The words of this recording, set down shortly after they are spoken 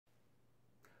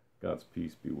God's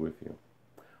peace be with you.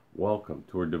 Welcome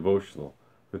to our devotional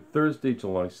for Thursday,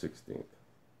 July 16th.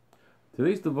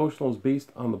 Today's devotional is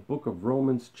based on the book of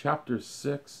Romans, chapter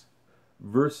 6,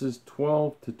 verses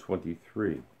 12 to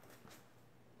 23.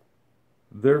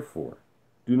 Therefore,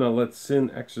 do not let sin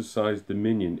exercise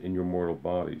dominion in your mortal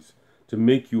bodies, to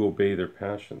make you obey their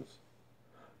passions.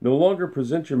 No longer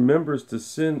present your members to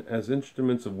sin as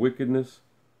instruments of wickedness,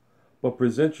 but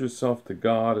present yourself to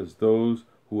God as those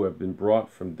who have been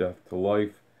brought from death to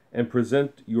life, and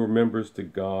present your members to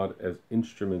God as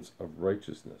instruments of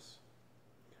righteousness.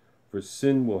 For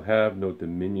sin will have no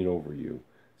dominion over you,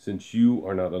 since you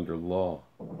are not under law,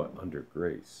 but under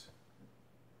grace.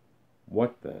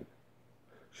 What then?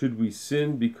 Should we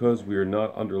sin because we are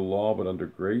not under law, but under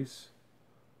grace?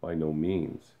 By no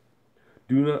means.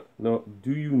 Do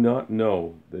you not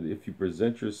know that if you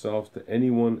present yourselves to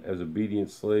anyone as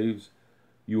obedient slaves,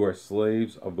 you are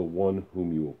slaves of the one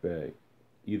whom you obey,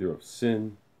 either of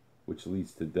sin, which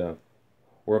leads to death,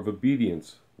 or of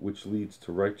obedience, which leads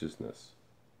to righteousness?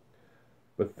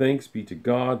 But thanks be to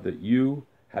God that you,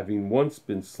 having once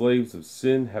been slaves of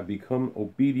sin, have become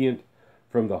obedient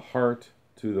from the heart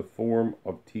to the form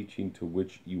of teaching to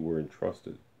which you were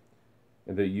entrusted,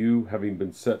 and that you, having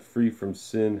been set free from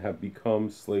sin, have become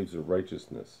slaves of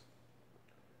righteousness.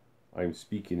 I am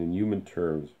speaking in human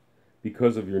terms,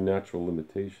 because of your natural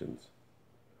limitations.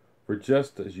 For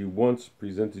just as you once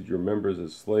presented your members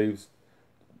as slaves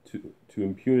to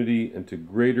impunity and to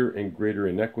greater and greater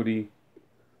iniquity,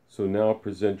 so now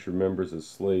present your members as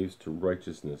slaves to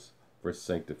righteousness for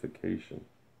sanctification.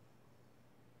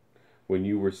 When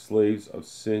you were slaves of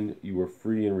sin, you were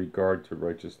free in regard to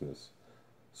righteousness.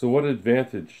 So what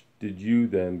advantage did you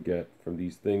then get from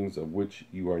these things of which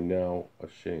you are now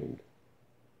ashamed?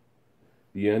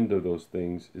 The end of those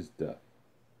things is death.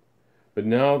 But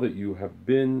now that you have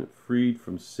been freed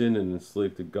from sin and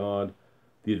enslaved to God,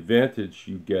 the advantage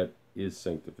you get is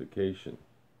sanctification.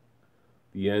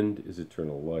 The end is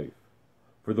eternal life.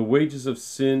 For the wages of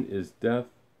sin is death,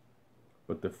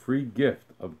 but the free gift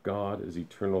of God is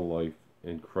eternal life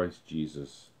in Christ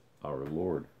Jesus our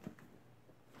Lord.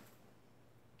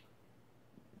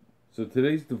 So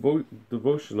today's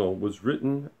devotional was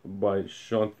written by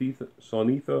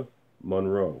Shaunitha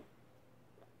Monroe.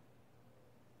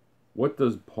 What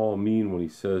does Paul mean when he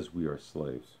says we are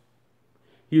slaves?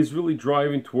 He is really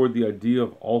driving toward the idea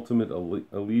of ultimate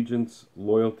allegiance,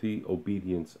 loyalty,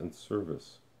 obedience, and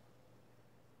service.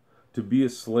 To be a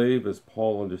slave, as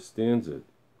Paul understands it,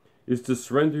 is to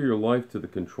surrender your life to the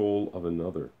control of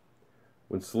another.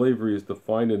 When slavery is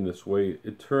defined in this way,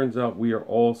 it turns out we are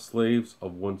all slaves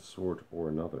of one sort or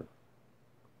another.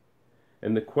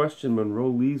 And the question Monroe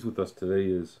leaves with us today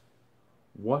is,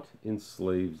 what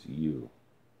enslaves you?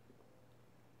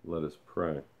 Let us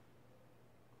pray.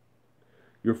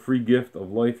 Your free gift of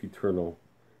life eternal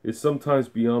is sometimes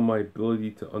beyond my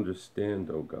ability to understand,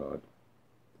 O God.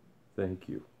 Thank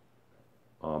you.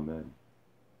 Amen.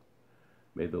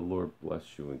 May the Lord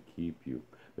bless you and keep you.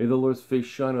 May the Lord's face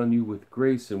shine on you with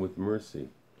grace and with mercy.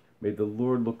 May the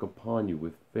Lord look upon you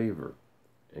with favor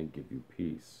and give you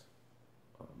peace.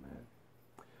 Amen.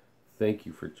 Thank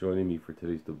you for joining me for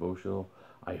today's devotional.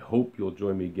 I hope you'll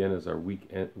join me again as our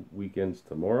weekends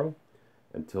tomorrow.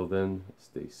 Until then,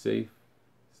 stay safe,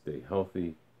 stay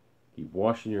healthy, keep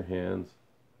washing your hands,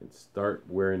 and start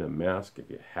wearing a mask if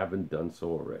you haven't done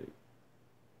so already.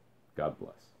 God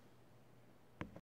bless.